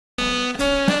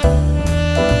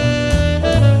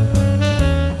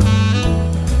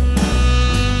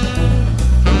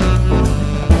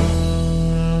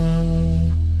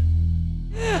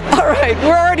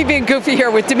Jody being goofy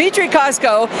here with Dmitry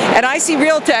Kozko at IC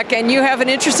Realtek, and you have an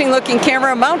interesting looking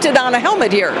camera mounted on a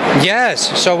helmet here.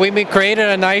 Yes, so we created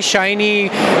a nice shiny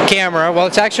camera. Well,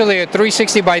 it's actually a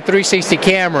 360 by 360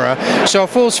 camera, so a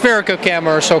full spherical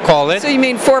camera, so call it. So you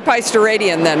mean 4-pi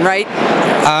steradian then, right?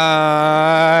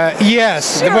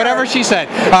 Yes, sure. Whatever she said.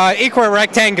 Equal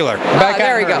rectangular. Back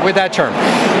there we go. With that term.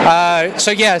 So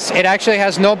yes, it actually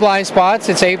has no blind spots.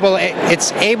 It's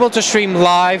able to stream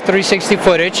live 360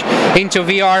 footage into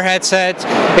VR headsets.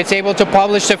 It's able to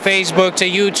publish to Facebook, to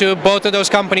YouTube. Both of those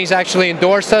companies actually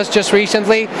endorsed us just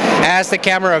recently as the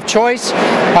camera of choice.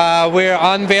 We're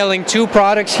unveiling 2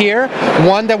 products here.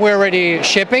 One that we're already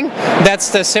shipping. That's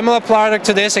the similar product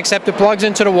to this, except it plugs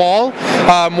into the wall.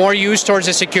 More used towards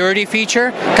a security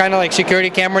feature, kind of like security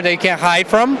camera that you can't hide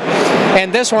from.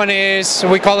 And this one is,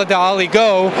 we call it the ALLie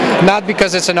Go, not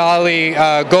because it's an ALLie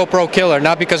GoPro killer,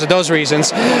 not because of those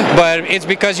reasons, but it's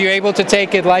because you're able to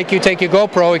take it like you take your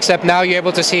GoPro, except now you're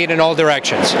able to see it in all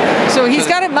directions. So he's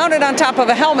got it mounted on top of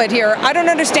a helmet here. I don't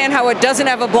understand how it doesn't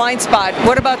have a blind spot.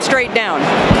 What about straight down?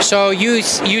 So you've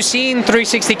seen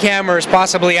 360 cameras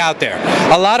possibly out there.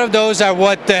 A lot of those are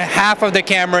what the half of the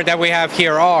camera that we have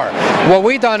here are. What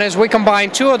we've done is we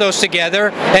combined 2 of those together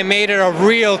and made it a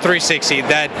real 360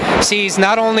 that sees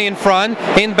not only in front,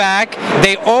 in back,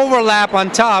 they overlap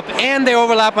on top and they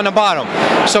overlap on the bottom.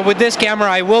 So with this camera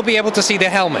I will be able to see the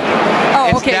helmet. Oh,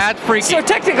 it's okay. that freaky. So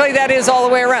technically that is all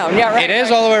the way around. Yeah, right. It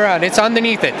is all the way around. It's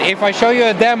underneath it. If I show you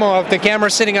a demo of the camera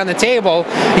sitting on the table,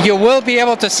 you will be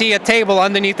able to see a table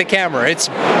underneath the camera. It's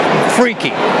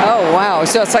freaky. Oh wow,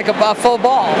 so it's like a full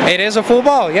ball. It is a full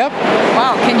ball, yep.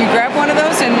 Wow, can you grab one of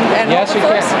those and yes, hold it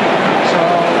for us?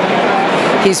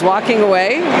 So, he's walking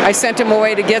away. I sent him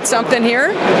away to get something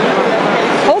here.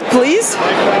 Hold please.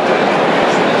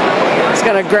 He's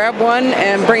going to grab one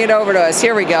and bring it over to us.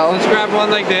 Here we go. Let's grab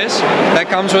one like this. That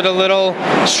comes with a little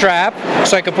strap,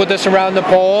 so I can put this around the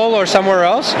pole or somewhere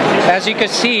else. As you can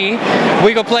see,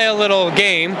 we can play a little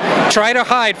game. Try to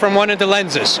hide from one of the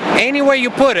lenses. Any way you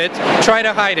put it, try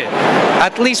to hide it.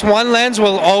 At least one lens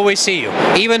will always see you,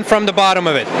 even from the bottom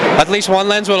of it. At least one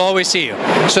lens will always see you.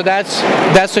 So that's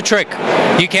the trick.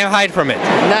 You can't hide from it.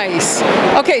 Nice.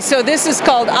 Okay, so this is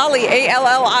called ALLie,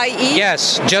 A-L-L-I-E?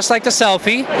 Yes, just like the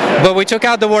selfie, but we took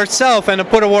out the word self and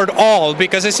put a word all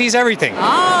because it sees everything.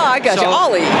 Ah, I got you.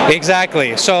 ALLie.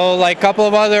 Exactly. So like a couple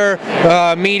of other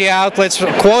media outlets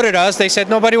quoted us. They said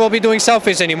nobody will be doing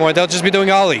selfies anymore. They'll just be doing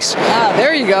ALLies. Ah,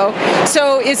 there you go.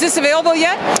 So is this available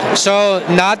yet? So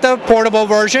not the portable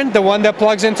version, the one that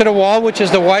plugs into the wall, which is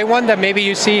the white one that maybe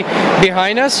you see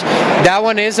behind us. That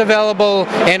one is available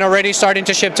and already starting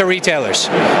to ship to retailers.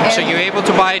 So you're able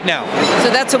to buy it now. So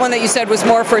that's the one that you said was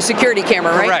more for a security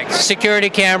camera, right? Correct. Security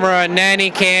camera,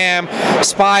 nanny cam,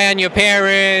 spy on your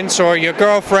parents or your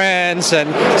girlfriends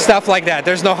and stuff like that.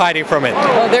 There's no hiding from it.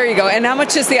 Oh, there you go. And how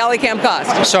much does the ALLie Cam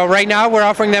cost? So right now we're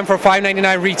offering them for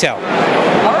 $5.99 retail.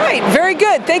 All right, very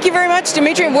good. Thank you very much,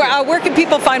 Dmitry. Where can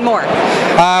people find more?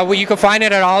 Well, you can find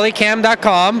it at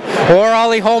AllieCam.com or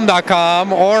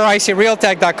AllieHome.com or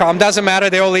ICRealtek.com. Doesn't matter.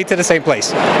 They all lead to the same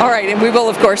place. All right, and we will,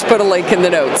 of course, put a link in the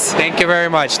notes. Thank you very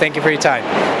much. Thank you for your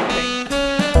time.